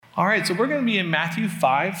All right, so we're going to be in Matthew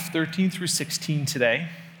 5, 13 through 16 today.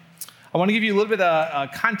 I want to give you a little bit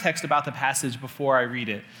of context about the passage before I read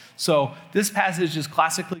it. So this passage is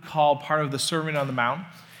classically called part of the Sermon on the Mount.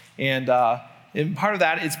 And part of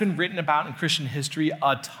that, it's been written about in Christian history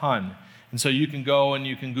a ton. And so you can go and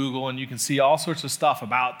you can Google and you can see all sorts of stuff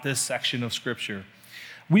about this section of Scripture.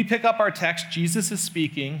 We pick up our text, Jesus is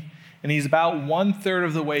speaking, and he's about 1/3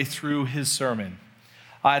 of the way through his sermon.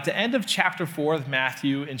 At the end of chapter 4 of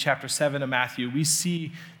Matthew, in chapter 7 of Matthew, we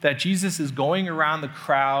see that Jesus is going around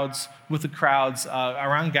with the crowds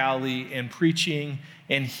around Galilee and preaching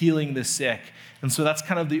and healing the sick. And so that's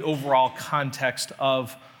kind of the overall context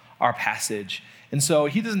of our passage. And so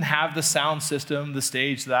he doesn't have the sound system, the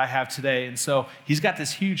stage that I have today. And so he's got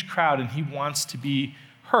this huge crowd and he wants to be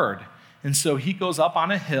heard. And so he goes up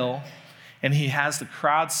on a hill and he has the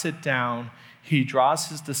crowd sit down. He draws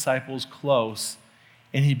his disciples close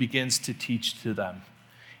and he begins to teach to them.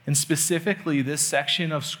 And specifically, this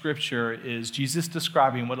section of Scripture is Jesus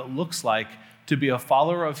describing what it looks like to be a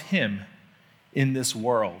follower of him in this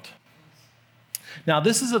world. Now,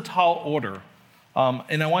 this is a tall order,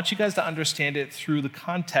 and I want you guys to understand it through the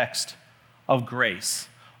context of grace,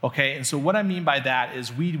 okay? And so what I mean by that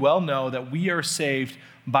is we well know that we are saved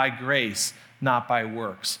by grace, not by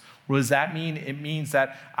works. What does that mean? It means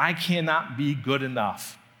that I cannot be good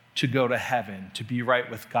enough to go to heaven, to be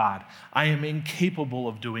right with God. I am incapable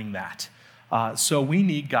of doing that. So we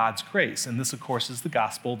need God's grace. And this, of course, is the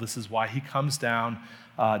gospel. This is why he comes down,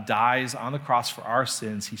 dies on the cross for our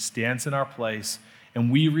sins. He stands in our place,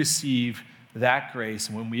 and we receive that grace.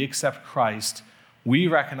 And when we accept Christ, we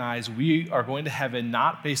recognize we are going to heaven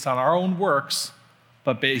not based on our own works,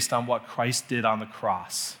 but based on what Christ did on the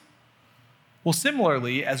cross. Well,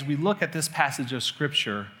 similarly, as we look at this passage of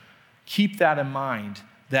Scripture, keep that in mind,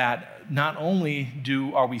 that not only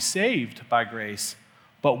are we saved by grace,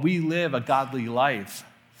 but we live a godly life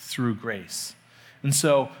through grace. And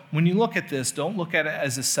so when you look at this, don't look at it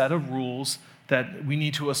as a set of rules that we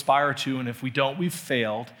need to aspire to, and if we don't, we've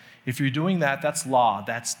failed. If you're doing that, that's law,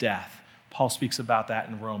 that's death. Paul speaks about that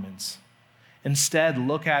in Romans. Instead,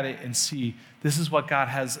 look at it and see, this is what God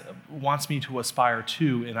wants me to aspire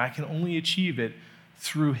to, and I can only achieve it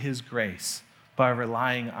through his grace, by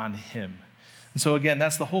relying on him. And so again,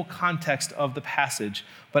 that's the whole context of the passage.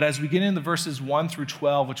 But as we get into verses 1 through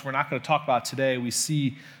 12, which we're not going to talk about today, we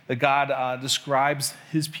see that God describes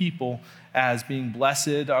his people as being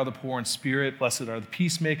blessed are the poor in spirit, blessed are the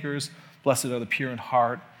peacemakers, blessed are the pure in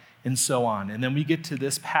heart, and so on. And then we get to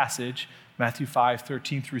this passage, Matthew 5,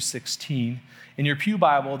 13 through 16. In your pew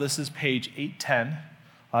Bible, this is page 810,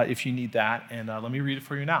 if you need that. And let me read it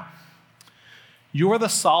for you now. You are the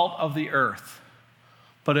salt of the earth.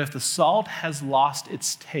 But if the salt has lost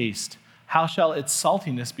its taste, how shall its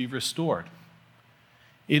saltiness be restored?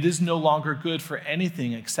 It is no longer good for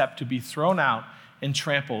anything except to be thrown out and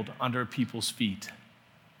trampled under people's feet.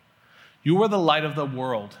 You are the light of the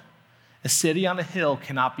world. A city on a hill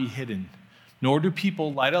cannot be hidden, nor do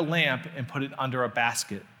people light a lamp and put it under a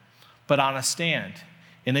basket, but on a stand,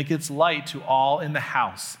 and it gives light to all in the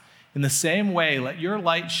house. In the same way, let your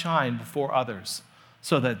light shine before others,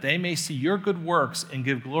 so that they may see your good works and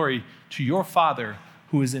give glory to your Father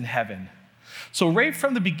who is in heaven. So right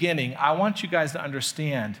from the beginning, I want you guys to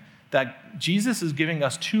understand that Jesus is giving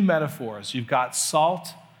us two metaphors. You've got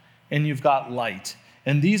salt and you've got light.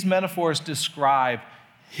 And these metaphors describe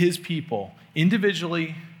his people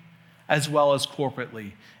individually as well as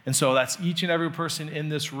corporately. And so that's each and every person in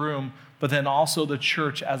this room, but then also the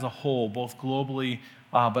church as a whole, both globally,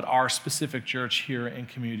 but our specific church here in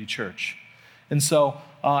Community Church. And so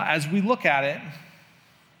as we look at it,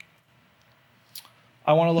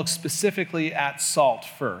 I want to look specifically at salt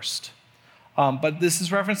first. But this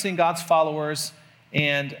is referencing God's followers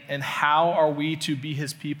and how are we to be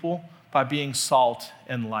his people? By being salt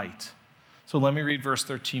and light. So let me read verse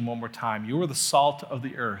 13 one more time. You are the salt of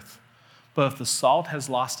the earth, but if the salt has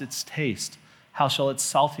lost its taste, how shall its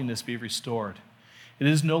saltiness be restored? It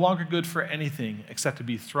is no longer good for anything except to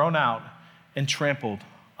be thrown out and trampled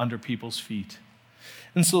under people's feet.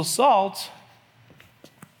 And so salt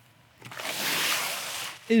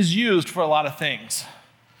is used for a lot of things.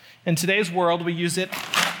 In today's world, we use it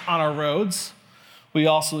on our roads. We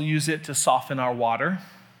also use it to soften our water.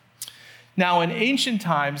 Now, in ancient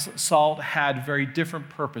times, salt had very different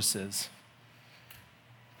purposes.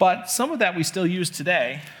 But some of that we still use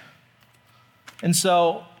today. And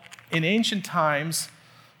so, in ancient times,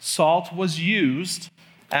 salt was used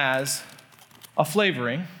as a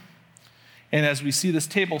flavoring. And as we see this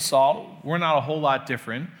table salt, we're not a whole lot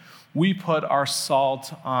different. We put our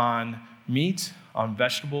salt on meat, on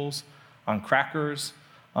vegetables, on crackers,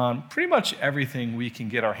 on pretty much everything we can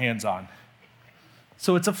get our hands on.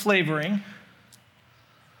 So it's a flavoring.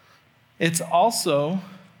 It's also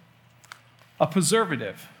a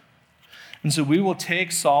preservative. And so we will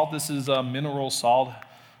take salt. This is a mineral salt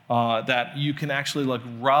that you can actually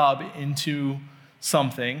rub into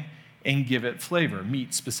something and give it flavor,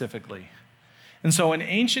 meat specifically. And so in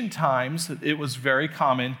ancient times, it was very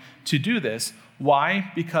common to do this.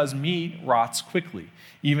 Why? Because meat rots quickly.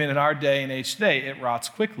 Even in our day and age today, it rots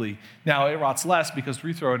quickly. Now, it rots less because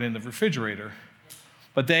we throw it in the refrigerator.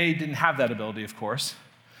 But they didn't have that ability, of course.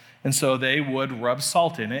 And so they would rub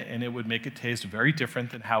salt in it, and it would make it taste very different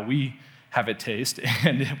than how we have it taste,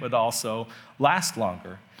 and it would also last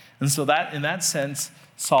longer. And so that, in that sense,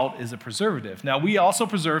 salt is a preservative. Now, we also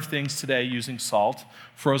preserve things today using salt.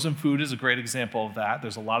 Frozen food is a great example of that.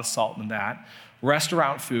 There's a lot of salt in that.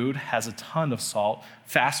 Restaurant food has a ton of salt.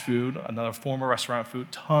 Fast food, another form of restaurant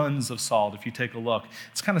food, tons of salt. If you take a look,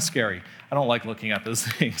 it's kind of scary. I don't like looking at those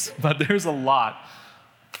things, but there's a lot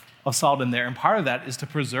of salt in there, and part of that is to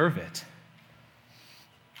preserve it.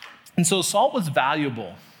 And so salt was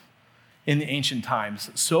valuable in the ancient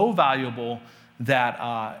times, so valuable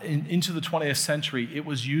that into the 20th century, it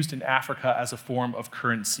was used in Africa as a form of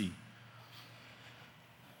currency.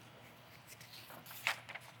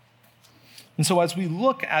 And so as we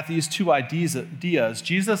look at these two ideas,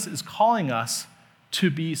 Jesus is calling us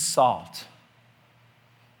to be salt.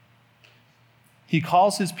 He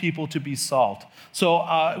calls his people to be salt.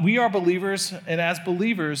 So we are believers, and as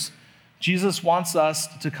believers, Jesus wants us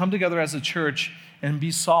to come together as a church and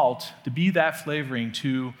be salt, to be that flavoring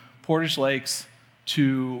to Portage Lakes,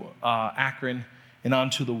 to Akron, and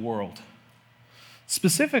onto the world.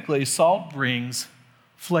 Specifically, salt brings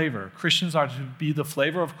flavor. Christians are to be the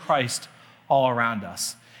flavor of Christ all around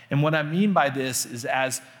us. And what I mean by this is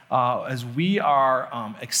as we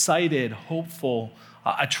are excited, hopeful,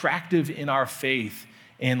 attractive in our faith,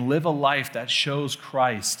 and live a life that shows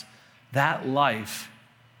Christ, that life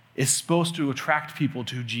is supposed to attract people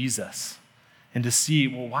to Jesus and to see,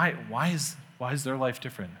 well, why is their life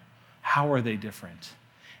different? How are they different?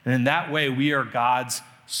 And in that way, we are God's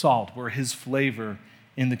salt. We're his flavor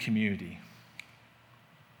in the community.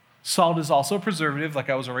 Salt is also a preservative, like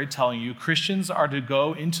I was already telling you. Christians are to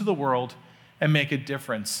go into the world and make a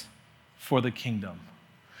difference for the kingdom.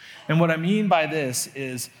 And what I mean by this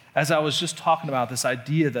is, as I was just talking about, this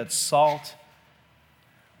idea that salt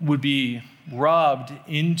would be rubbed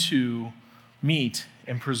into meat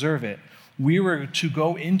and preserve it, we were to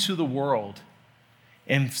go into the world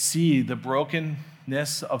and see the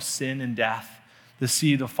brokenness of sin and death, to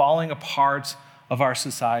see the falling apart of our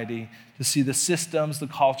society, to see the systems, the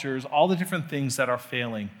cultures, all the different things that are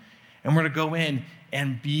failing. And we're to go in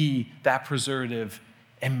and be that preservative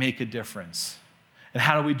and make a difference. And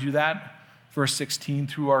how do we do that? Verse 16,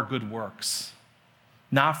 through our good works.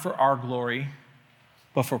 Not for our glory,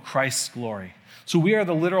 but for Christ's glory. So we are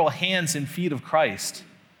the literal hands and feet of Christ.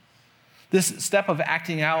 This step of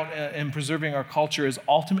acting out and preserving our culture is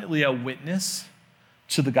ultimately a witness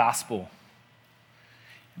to the gospel.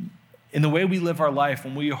 In the way we live our life,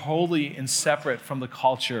 when we are wholly and separate from the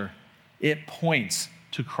culture, it points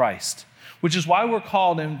to Christ, which is why we're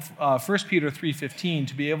called in 1 Peter 3:15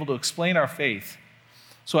 to be able to explain our faith.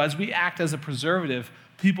 So as we act as a preservative,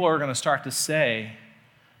 people are going to start to say,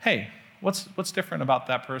 hey, what's different about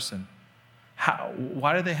that person?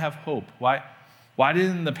 Why do they have hope? Why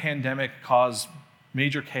didn't the pandemic cause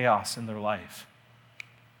major chaos in their life?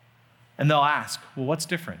 And they'll ask, well, what's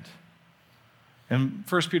different? And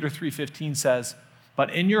 1 Peter 3:15 says,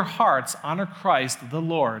 but in your hearts honor Christ the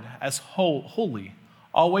Lord as holy,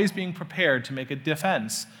 always being prepared to make a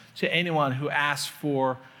defense to anyone who asks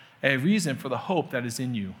for a reason for the hope that is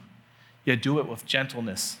in you, yet do it with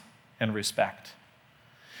gentleness and respect.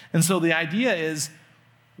 And so the idea is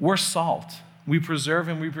we're salt. We preserve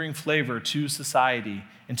and we bring flavor to society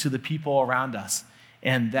and to the people around us.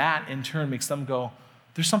 And that in turn makes them go,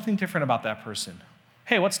 there's something different about that person.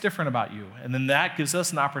 Hey, what's different about you? And then that gives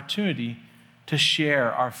us an opportunity to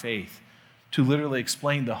share our faith, to literally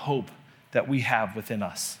explain the hope that we have within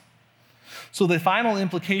us. So the final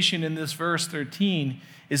implication in this verse 13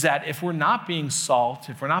 is that if we're not being salt,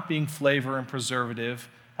 if we're not being flavor and preservative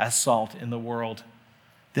as salt in the world,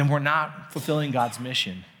 then we're not fulfilling God's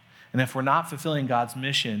mission. And if we're not fulfilling God's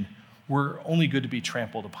mission, we're only good to be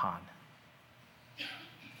trampled upon.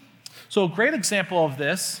 So a great example of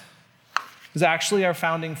this is actually our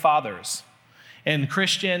founding fathers. And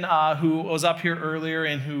Christian, who was up here earlier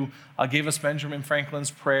and who gave us Benjamin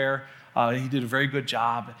Franklin's prayer, he did a very good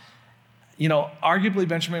job. You know, arguably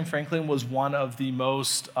Benjamin Franklin was one of the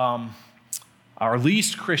most, or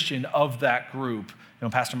least Christian of that group.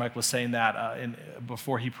 Pastor Mike was saying that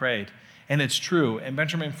before he prayed. And it's true. And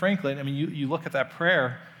Benjamin Franklin, I mean, you look at that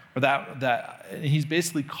prayer, or that he's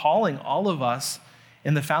basically calling all of us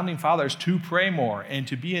and the founding fathers to pray more and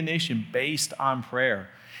to be a nation based on prayer.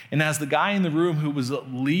 And as the guy in the room who was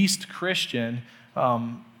at least Christian,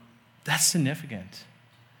 that's significant.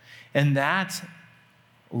 And that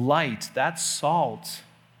light, that salt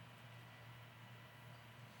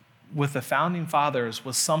with the founding fathers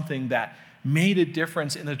was something that made a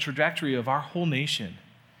difference in the trajectory of our whole nation.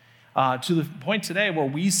 To the point today where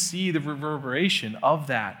we see the reverberation of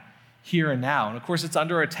that here and now. And of course, it's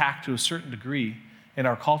under attack to a certain degree in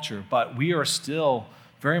our culture, but we are still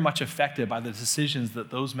very much affected by the decisions that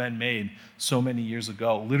those men made so many years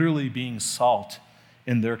ago, literally being salt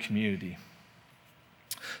in their community.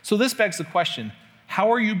 So this begs the question,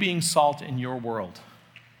 how are you being salt in your world?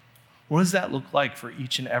 What does that look like for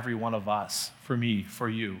each and every one of us, for me, for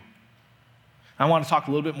you? I want to talk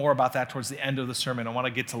a little bit more about that towards the end of the sermon. I want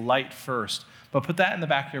to get to light first, but put that in the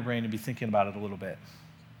back of your brain and be thinking about it a little bit.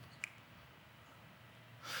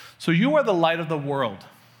 So you are the light of the world.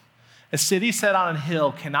 A city set on a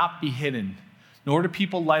hill cannot be hidden, nor do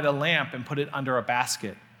people light a lamp and put it under a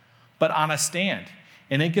basket, but on a stand,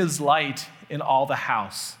 and it gives light in all the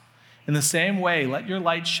house. In the same way, let your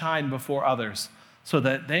light shine before others, so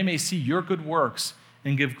that they may see your good works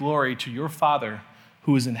and give glory to your Father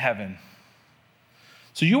who is in heaven.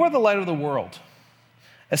 So you are the light of the world.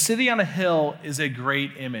 A city on a hill is a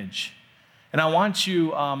great image. And I want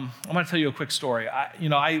to tell you a quick story.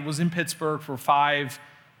 I was in Pittsburgh for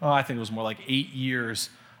I think it was more like 8 years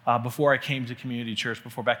before I came to Community Church,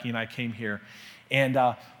 before Becky and I came here. And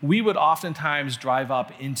we would oftentimes drive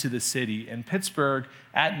up into the city. And Pittsburgh,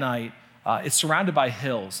 at night, it's surrounded by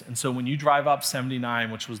hills. And so when you drive up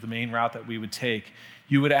 79, which was the main route that we would take,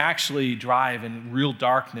 you would actually drive in real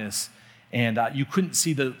darkness, and you couldn't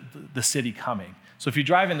see the city coming. So if you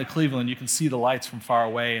drive into Cleveland, you can see the lights from far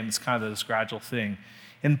away, and it's kind of this gradual thing.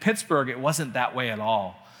 In Pittsburgh, it wasn't that way at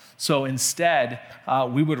all. So instead,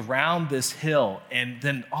 we would round this hill, and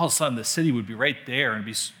then all of a sudden the city would be right there and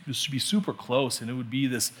be super close, and it'd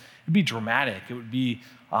be dramatic. It would be,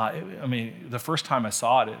 the first time I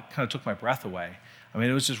saw it, it kind of took my breath away. I mean,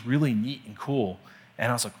 it was just really neat and cool. And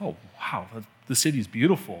I was like, oh, wow, the city's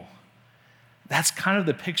beautiful. That's kind of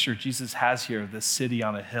the picture Jesus has here of this city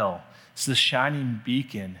on a hill. It's this shining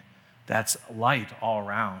beacon that's light all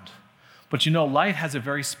around. But light has a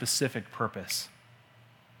very specific purpose.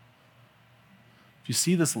 If you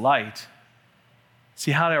see this light,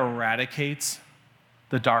 see how it eradicates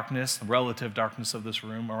the darkness, the relative darkness of this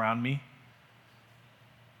room around me?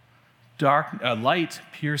 Light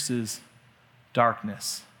pierces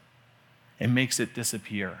darkness and makes it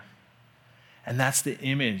disappear. And that's the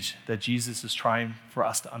image that Jesus is trying for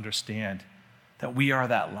us to understand, that we are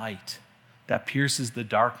that light that pierces the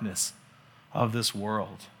darkness of this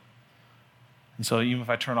world. And so even if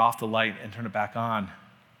I turn off the light and turn it back on,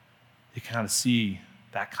 you kind of see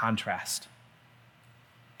that contrast.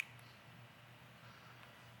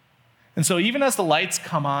 And so even as the lights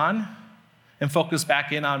come on and focus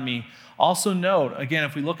back in on me, also note, again,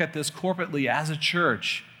 if we look at this corporately as a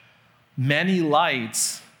church, many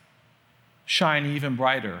lights shine even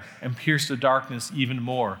brighter and pierce the darkness even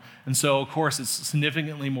more. And so, of course, it's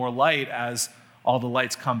significantly more light as all the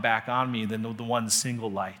lights come back on me than the one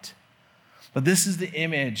single light. But this is the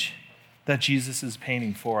image that Jesus is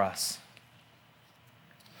painting for us.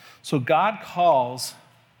 So God calls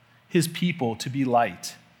his people to be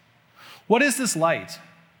light. What is this light?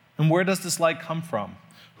 And where does this light come from?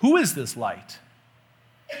 Who is this light?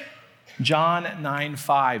 John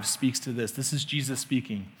 9:5 speaks to this. This is Jesus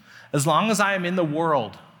speaking. As long as I am in the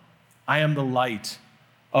world, I am the light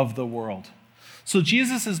of the world. So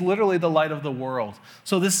Jesus is literally the light of the world.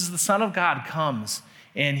 So this is the Son of God comes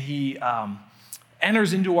and he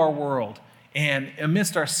enters into our world. And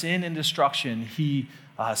amidst our sin and destruction, he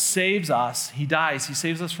saves us. He dies. He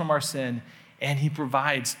saves us from our sin. And he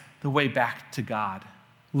provides the way back to God,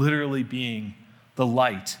 literally being the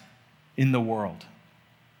light in the world.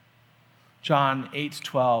 John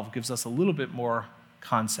 8:12 gives us a little bit more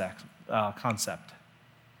concept.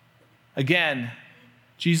 Again,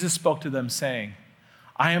 Jesus spoke to them saying,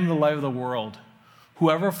 I am the light of the world.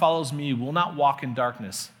 Whoever follows me will not walk in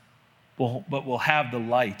darkness, but will have the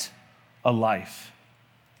light of life.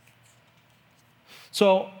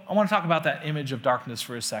 So I want to talk about that image of darkness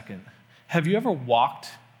for a second. Have you ever walked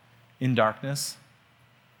in darkness?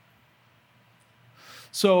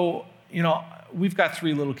 So, we've got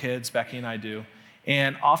 3 little kids, Becky and I do,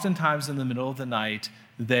 and oftentimes in the middle of the night,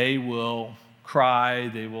 they will cry,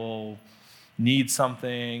 they will need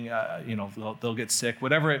something, they'll get sick,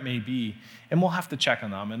 whatever it may be, and we'll have to check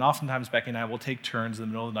on them. And oftentimes Becky and I will take turns in the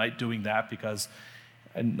middle of the night doing that, because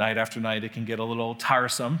night after night it can get a little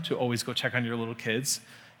tiresome to always go check on your little kids.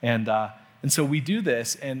 And so we do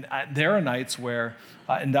this, and there are nights where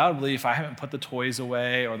undoubtedly if I haven't put the toys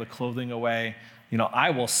away or the clothing away, I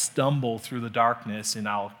will stumble through the darkness and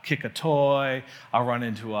I'll kick a toy, I'll run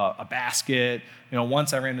into a basket.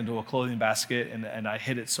 Once I ran into a clothing basket and I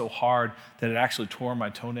hit it so hard that it actually tore my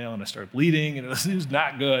toenail and I started bleeding, and it was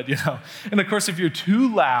not good, And of course, if you're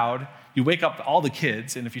too loud, you wake up all the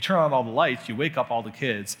kids, and if you turn on all the lights, you wake up all the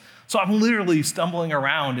kids. So I'm literally stumbling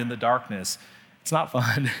around in the darkness. It's not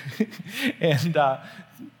fun. And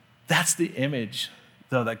that's the image,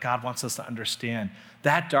 though, that God wants us to understand.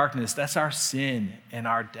 That darkness, that's our sin and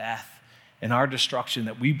our death and our destruction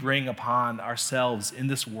that we bring upon ourselves in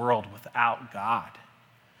this world without God.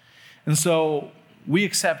 And so we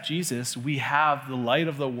accept Jesus, we have the light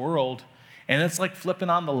of the world, and it's like flipping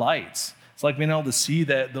on the lights. It's like being able to see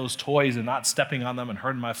those toys and not stepping on them and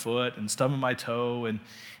hurting my foot and stubbing my toe. And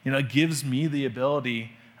it gives me the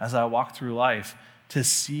ability, as I walk through life, to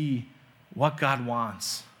see what God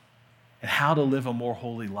wants and how to live a more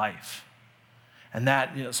holy life. And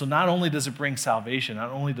that, so not only does it bring salvation, not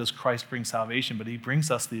only does Christ bring salvation, but he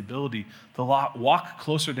brings us the ability to walk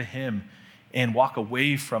closer to him and walk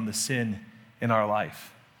away from the sin in our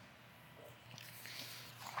life.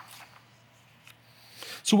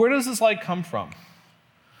 So where does this light come from?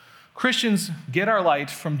 Christians get our light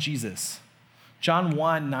from Jesus. John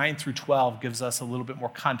 1, 9 through 12 gives us a little bit more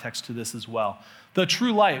context to this as well. The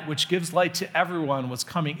true light, which gives light to everyone, was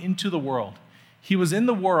coming into the world. He was in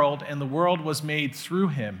the world, and the world was made through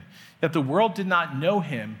him. Yet the world did not know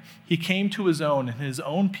him. He came to his own, and his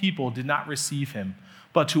own people did not receive him.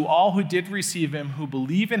 But to all who did receive him, who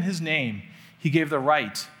believe in his name, he gave the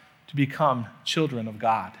right to become children of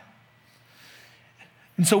God.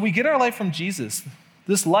 And so we get our light from Jesus.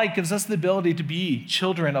 This light gives us the ability to be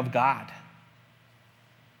children of God.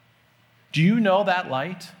 Do you know that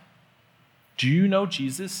light? Do you know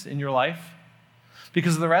Jesus in your life?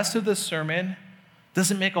 Because the rest of this sermon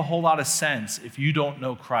doesn't make a whole lot of sense if you don't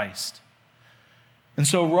know Christ. And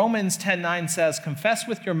so Romans 10:9 says, confess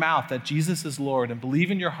with your mouth that Jesus is Lord and believe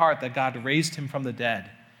in your heart that God raised him from the dead,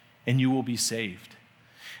 and you will be saved.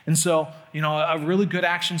 And so, a really good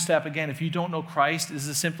action step, again, if you don't know Christ, is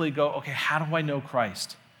to simply go, okay, how do I know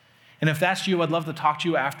Christ? And if that's you, I'd love to talk to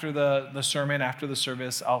you after the sermon, after the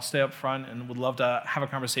service. I'll stay up front and would love to have a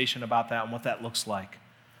conversation about that and what that looks like.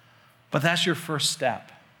 But that's your first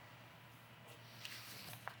step.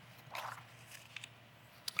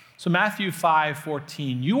 So Matthew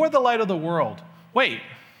 5:14, you are the light of the world. Wait,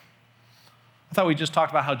 I thought we just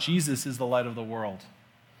talked about how Jesus is the light of the world.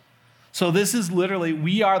 So this is literally,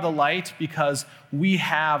 we are the light because we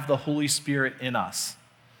have the Holy Spirit in us.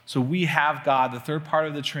 So we have God, the third part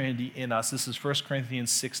of the Trinity, in us. This is 1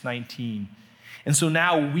 Corinthians 6:19. And so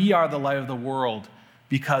now we are the light of the world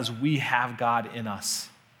because we have God in us.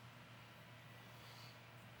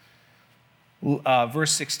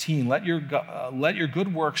 Verse 16, let your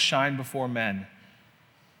good works shine before men.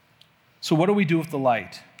 So what do we do with the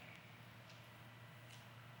light?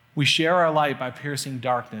 We share our light by piercing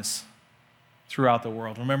darkness throughout the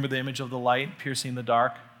world. Remember the image of the light piercing the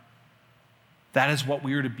dark? That is what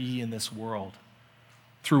we are to be in this world.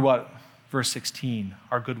 Through what? Verse 16,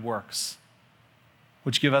 our good works,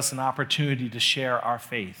 which give us an opportunity to share our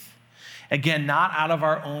faith. Again, not out of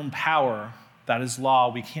our own power. That is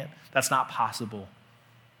law. That's not possible.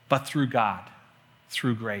 But through God,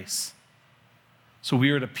 through grace. So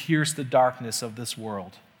we are to pierce the darkness of this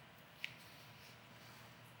world.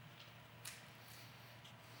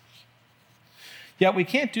 Yet we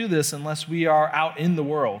can't do this unless we are out in the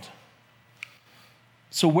world.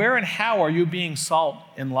 So where and how are you being salt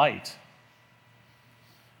and light?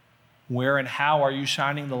 Where and how are you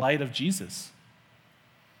shining the light of Jesus?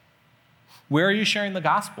 Where are you sharing the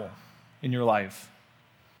gospel in your life?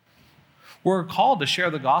 We're called to share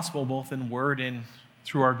the gospel both in word and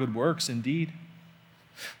through our good works, indeed.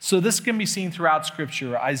 So this can be seen throughout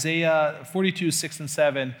Scripture. Isaiah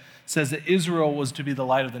 42:6-7 says that Israel was to be the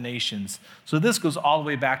light of the nations. So this goes all the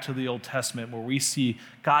way back to the Old Testament, where we see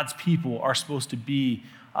God's people are supposed to be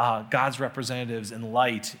God's representatives and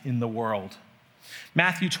light in the world.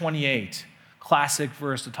 Matthew 28, classic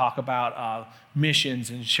verse to talk about missions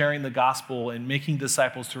and sharing the gospel and making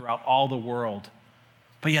disciples throughout all the world.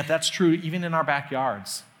 But yet that's true even in our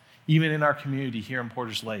backyards, even in our community here in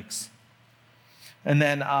Portage Lakes. And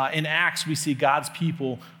then in Acts, we see God's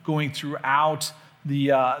people going throughout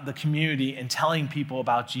the community and telling people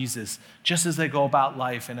about Jesus just as they go about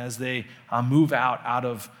life and as they move out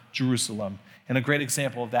of Jerusalem. And a great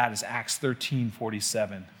example of that is Acts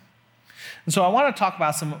 13:47. And so I want to talk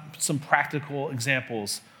about some practical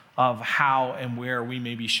examples of how and where we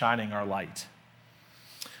may be shining our light.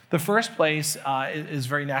 The first place is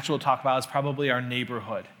very natural to talk about is probably our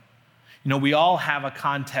neighborhood. We all have a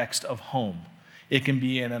context of home. It can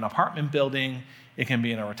be in an apartment building, it can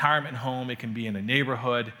be in a retirement home, it can be in a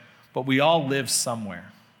neighborhood, but we all live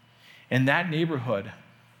somewhere. In that neighborhood,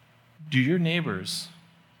 do your neighbors,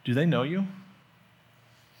 do they know you?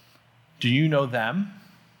 Do you know them?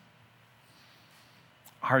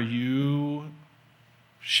 Are you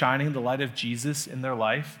shining the light of Jesus in their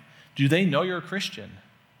life? Do they know you're a Christian?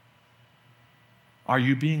 Are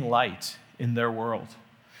you being light in their world?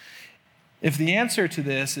 If the answer to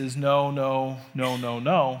this is no, no, no, no,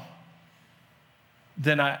 no,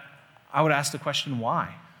 then I would ask the question,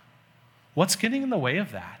 why? What's getting in the way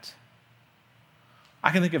of that?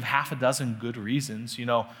 I can think of half a dozen good reasons. We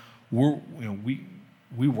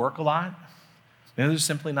work a lot. Maybe there's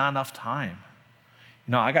simply not enough time.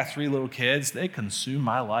 I got 3 little kids. They consume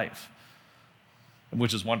my life,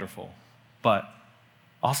 which is wonderful, but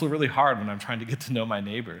also really hard when I'm trying to get to know my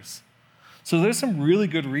neighbors. So there's some really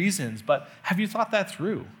good reasons, but have you thought that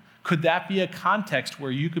through? Could that be a context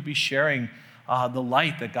where you could be sharing the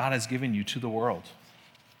light that God has given you to the world?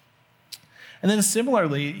 And then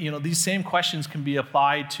similarly, these same questions can be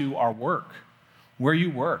applied to our work, where you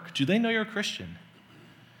work. Do they know you're a Christian?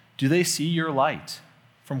 Do they see your light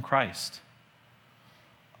from Christ?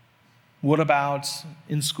 What about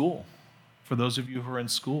in school, for those of you who are in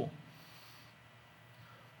school?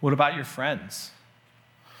 What about your friends?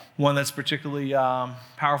 One that's particularly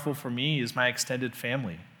powerful for me is my extended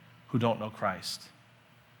family who don't know Christ.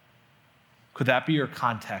 Could that be your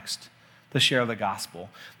context to share the gospel?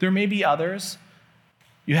 There may be others.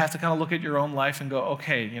 You have to kind of look at your own life and go,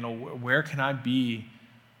 okay, where can I be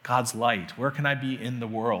God's light? Where can I be in the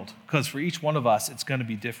world? Because for each one of us, it's going to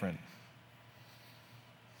be different.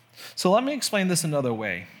 So let me explain this another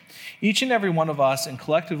way. Each and every one of us, and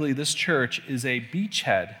collectively this church, is a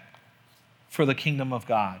beachhead for the kingdom of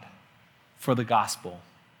God, for the gospel.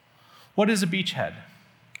 What is a beachhead?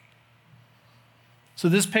 So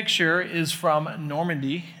this picture is from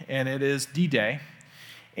Normandy, and it is D-Day.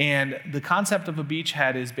 And the concept of a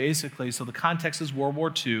beachhead is basically, so the context is World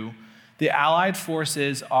War II. The Allied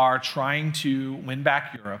forces are trying to win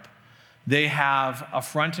back Europe. They have a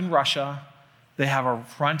front in Russia. They have a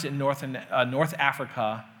front in North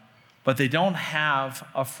Africa, but they don't have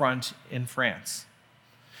a front in France.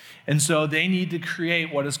 And so they need to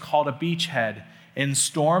create what is called a beachhead and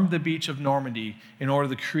storm the beach of Normandy in order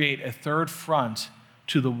to create a third front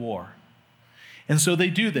to the war. And so they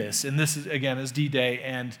do this, and this is, again, is D-Day,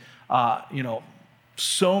 and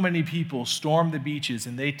so many people storm the beaches,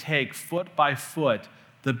 and they take foot by foot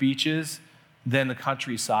the beaches, then the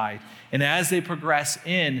countryside. And as they progress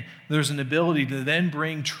in, there's an ability to then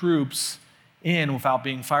bring troops in without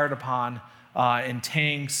being fired upon in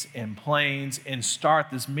tanks and planes and start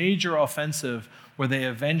this major offensive where they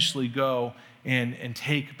eventually go and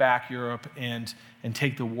take back Europe and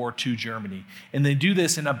take the war to Germany. And they do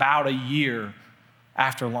this in about a year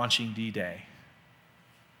after launching D-Day.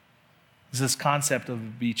 It's this concept of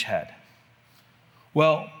a beachhead.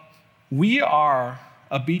 Well, we are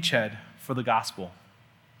a beachhead for the gospel.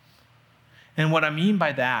 And what I mean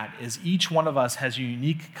by that is each one of us has a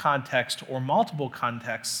unique context or multiple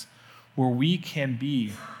contexts where we can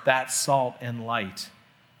be that salt and light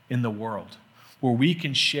in the world, where we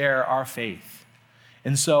can share our faith.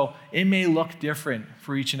 And so it may look different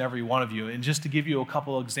for each and every one of you. And just to give you a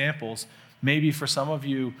couple of examples, maybe for some of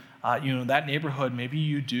you, that neighborhood, maybe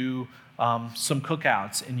you do some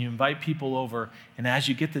cookouts and you invite people over, and as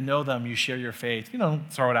you get to know them, you share your faith. You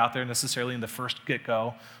don't throw it out there necessarily in the first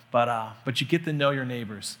get-go, but you get to know your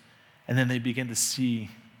neighbors, and then they begin to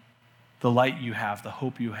see the light you have, the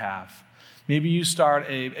hope you have. Maybe you start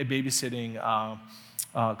a babysitting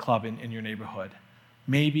club in your neighborhood.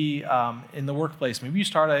 Maybe in the workplace, maybe you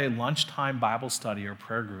start a lunchtime Bible study or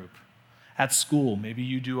prayer group. At school, maybe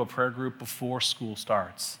you do a prayer group before school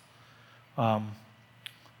starts.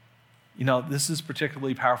 This is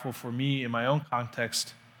particularly powerful for me in my own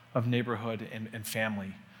context of neighborhood and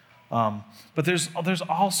family. But there's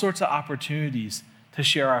all sorts of opportunities to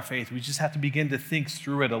share our faith. We just have to begin to think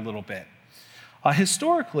through it a little bit.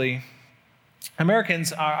 Historically,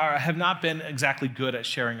 Americans have not been exactly good at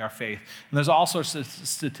sharing our faith. And there's all sorts of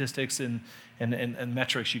statistics and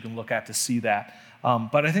metrics you can look at to see that.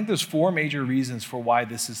 But I think there's 4 major reasons for why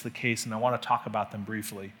this is the case, and I want to talk about them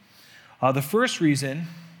briefly. The first reason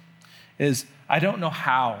is I don't know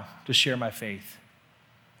how to share my faith.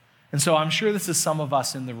 And so I'm sure this is some of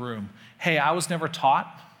us in the room. Hey, I was never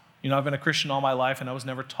taught. I've been a Christian all my life, and I was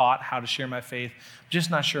never taught how to share my faith. I'm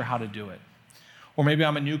just not sure how to do it. Or maybe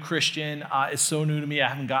I'm a new Christian. It's so new to me. I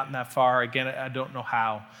haven't gotten that far. Again, I don't know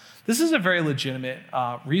how. This is a very legitimate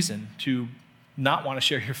reason to not want to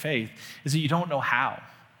share your faith, is that you don't know how.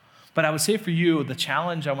 But I would say for you, the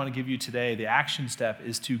challenge I want to give you today, the action step,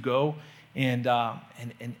 is to go and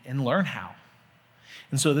learn how.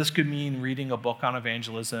 And so this could mean reading a book on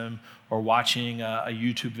evangelism or watching a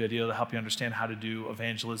YouTube video to help you understand how to do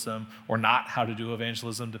evangelism or not how to do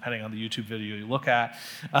evangelism, depending on the YouTube video you look at.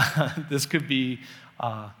 This could be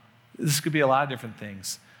a lot of different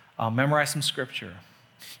things. Memorize some scripture.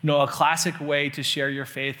 A classic way to share your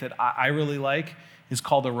faith that I really like is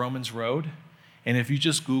called the Romans Road. And if you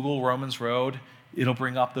just Google Romans Road, it'll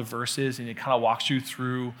bring up the verses and it kind of walks you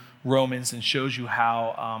through Romans and shows you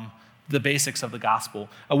how the basics of the gospel.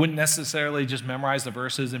 I wouldn't necessarily just memorize the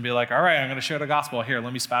verses and be like, all right, I'm going to share the gospel. Here,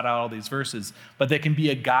 let me spout out all these verses. But they can be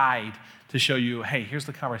a guide to show you, hey, here's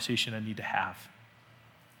the conversation I need to have.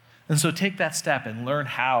 And so take that step and learn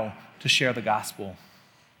how to share the gospel.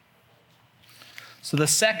 So the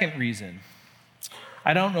second reason,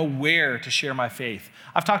 I don't know where to share my faith.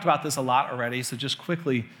 I've talked about this a lot already, so just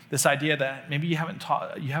quickly, this idea that maybe you haven't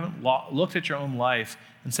looked at your own life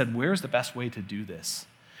and said, where's the best way to do this?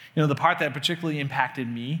 The part that particularly impacted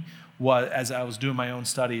me was, as I was doing my own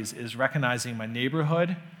studies, is recognizing my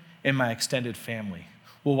neighborhood and my extended family.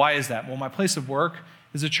 Well, why is that? Well, my place of work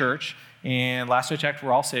is a church, and last I checked,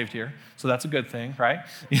 we're all saved here, so that's a good thing, right?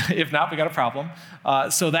 If not, we got a problem.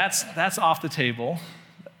 So that's off the table.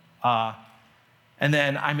 And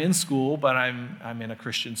then I'm in school, but I'm in a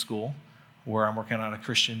Christian school where I'm working on a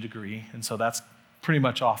Christian degree, and so that's pretty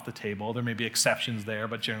much off the table. There may be exceptions there,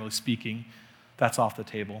 but generally speaking, that's off the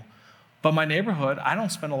table. But my neighborhood, I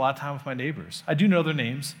don't spend a lot of time with my neighbors. I do know their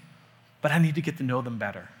names, but I need to get to know them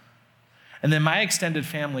better. And then my extended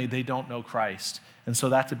family, they don't know Christ. And so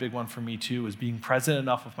that's a big one for me too, is being present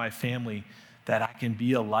enough with my family that I can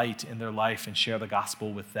be a light in their life and share the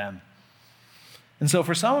gospel with them. And so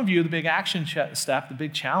for some of you, the big action step, the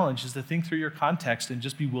big challenge is to think through your context and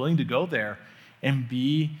just be willing to go there and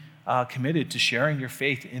be committed to sharing your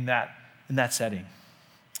faith in that setting.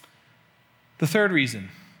 The third reason,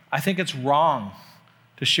 I think it's wrong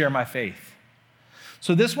to share my faith.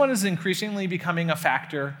 So this one is increasingly becoming a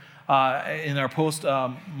factor in our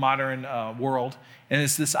post-modern world, and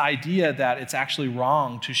it's this idea that it's actually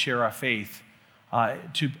wrong to share our faith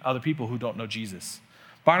to other people who don't know Jesus.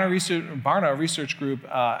 Barna Research Group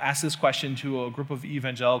asked this question to a group of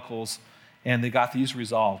evangelicals, and they got these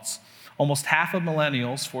results. Almost half of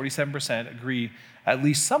millennials, 47%, agree at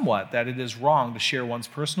least somewhat that it is wrong to share one's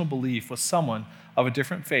personal belief with someone of a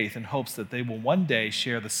different faith in hopes that they will one day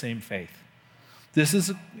share the same faith. This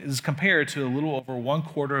is compared to a little over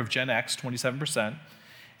 1/4 of Gen X, 27%,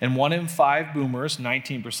 and 1 in 5 boomers,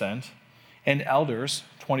 19%, and elders,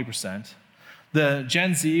 20%. The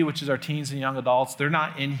Gen Z, which is our teens and young adults, they're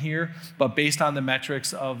not in here, but based on the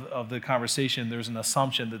metrics of the conversation, there's an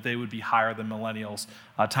assumption that they would be higher than millennials.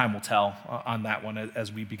 Time will tell on that one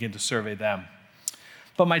as we begin to survey them.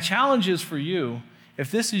 But my challenge is for you, if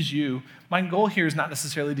this is you, my goal here is not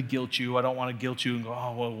necessarily to guilt you. I don't want to guilt you and go,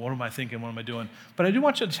 oh, well, what am I thinking? What am I doing? But I do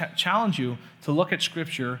want to challenge you to look at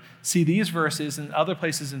Scripture, see these verses and other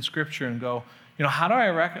places in Scripture and go, how do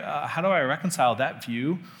I reconcile that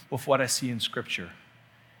view with what I see in Scripture?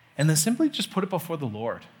 And then simply just put it before the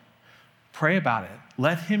Lord. Pray about it.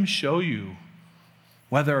 Let Him show you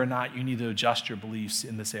whether or not you need to adjust your beliefs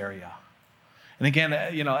in this area. And again,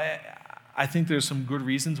 I think there's some good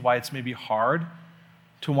reasons why it's maybe hard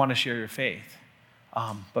to want to share your faith.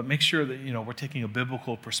 But make sure that we're taking a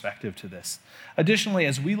biblical perspective to this. Additionally,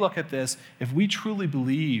 as we look at this, if we truly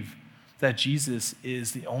believe that Jesus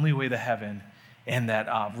is the only way to heaven and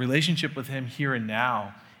that relationship with Him here and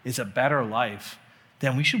now is a better life,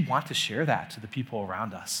 then we should want to share that to the people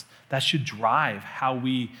around us. That should drive how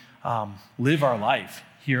we live our life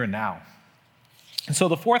here and now. And so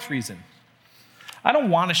the fourth reason, I don't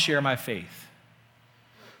want to share my faith.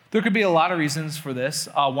 There could be a lot of reasons for this.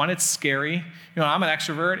 One, it's scary. I'm an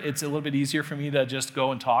extrovert. It's a little bit easier for me to just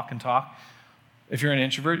go and talk. If you're an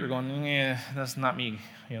introvert, you're going, that's not me.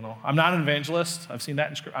 I'm not an evangelist. I've seen that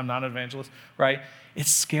in Scripture. I'm not an evangelist, right?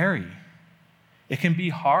 It's scary. It can be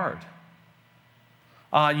hard.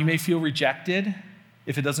 You may feel rejected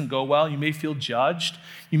if it doesn't go well. You may feel judged.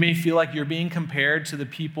 You may feel like you're being compared to the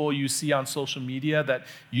people you see on social media that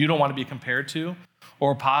you don't want to be compared to,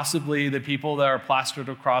 or possibly the people that are plastered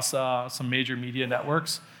across some major media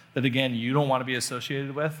networks that, again, you don't want to be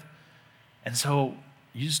associated with. And so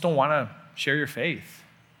you just don't want to share your faith.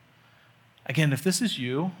 Again, if this is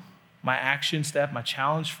you, my action step, my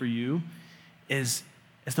challenge for you is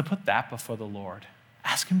to put that before the Lord.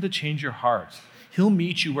 Ask him to change your heart. He'll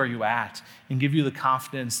meet you where you're at and give you the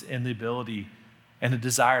confidence and the ability and the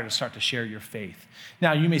desire to start to share your faith.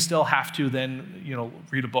 Now, you may still have to then,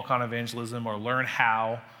 read a book on evangelism or learn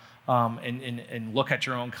how and look at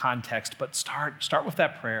your own context, but start with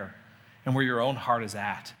that prayer and where your own heart is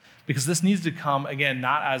at. Because this needs to come, again,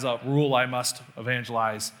 not as a rule I must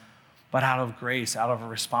evangelize, but out of grace, out of a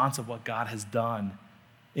response of what God has done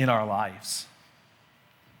in our lives.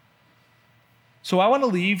 So I want to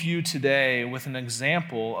leave you today with an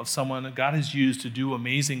example of someone that God has used to do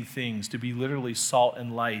amazing things, to be literally salt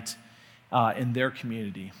and light in their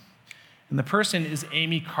community. And the person is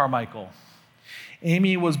Amy Carmichael.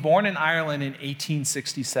 Amy was born in Ireland in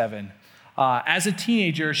 1867. As a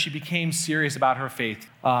teenager, she became serious about her faith.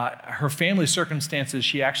 Her family circumstances,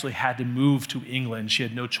 she actually had to move to England. She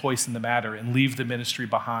had no choice in the matter and leave the ministry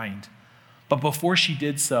behind. But before she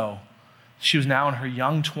did so, she was now in her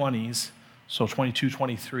young 20s, so 22,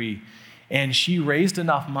 23, and she raised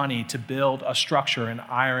enough money to build a structure, an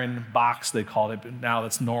iron box, they called it. But now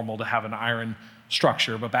it's normal to have an iron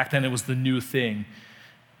structure, but back then it was the new thing.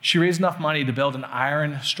 She raised enough money to build an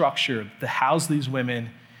iron structure to house these women,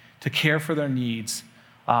 to care for their needs,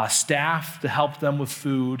 staff to help them with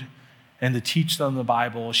food, and to teach them the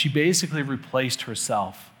Bible. She basically replaced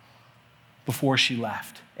herself before she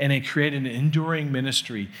left, and it created an enduring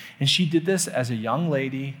ministry. And she did this as a young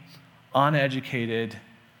lady, uneducated,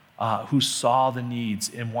 who saw the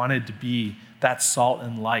needs and wanted to be that salt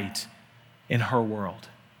and light in her world.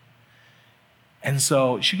 And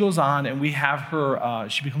so she goes on, and we have her,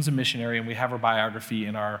 she becomes a missionary, and we have her biography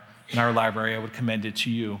in our library. I would commend it to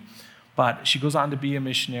you. But she goes on to be a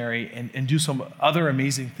missionary and do some other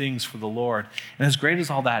amazing things for the Lord. And as great as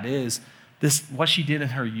all that is, what she did in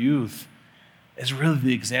her youth is really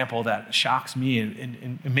the example that shocks me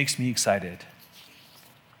and makes me excited.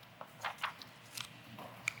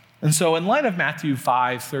 And so in light of Matthew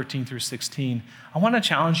 5, 13 through 16, I want to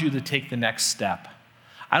challenge you to take the next step.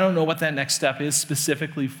 I don't know what that next step is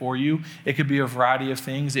specifically for you. It could be a variety of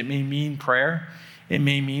things. It may mean prayer. It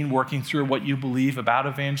may mean working through what you believe about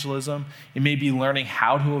evangelism. It may be learning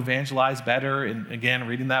how to evangelize better, and again,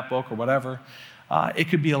 reading that book or whatever. It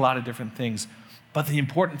could be a lot of different things. But the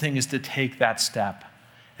important thing is to take that step.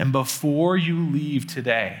 And before you leave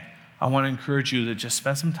today, I want to encourage you to just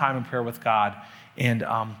spend some time in prayer with God and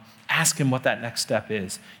ask him what that next step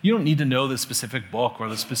is. You don't need to know the specific book or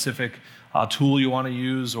the specific tool you want to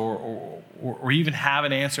use or even have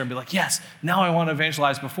an answer and be like, yes, now I want to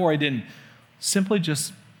evangelize. Before I didn't. Simply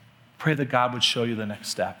just pray that God would show you the next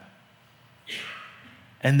step.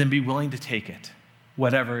 And then be willing to take it,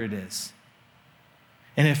 whatever it is.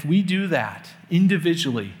 And if we do that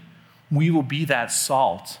individually, we will be that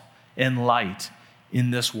salt and light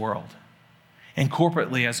in this world. And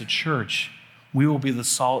corporately as a church, we will be the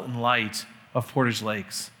salt and light of Portage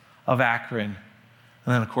Lakes, of Akron,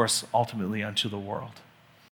 and then, of course, ultimately unto the world.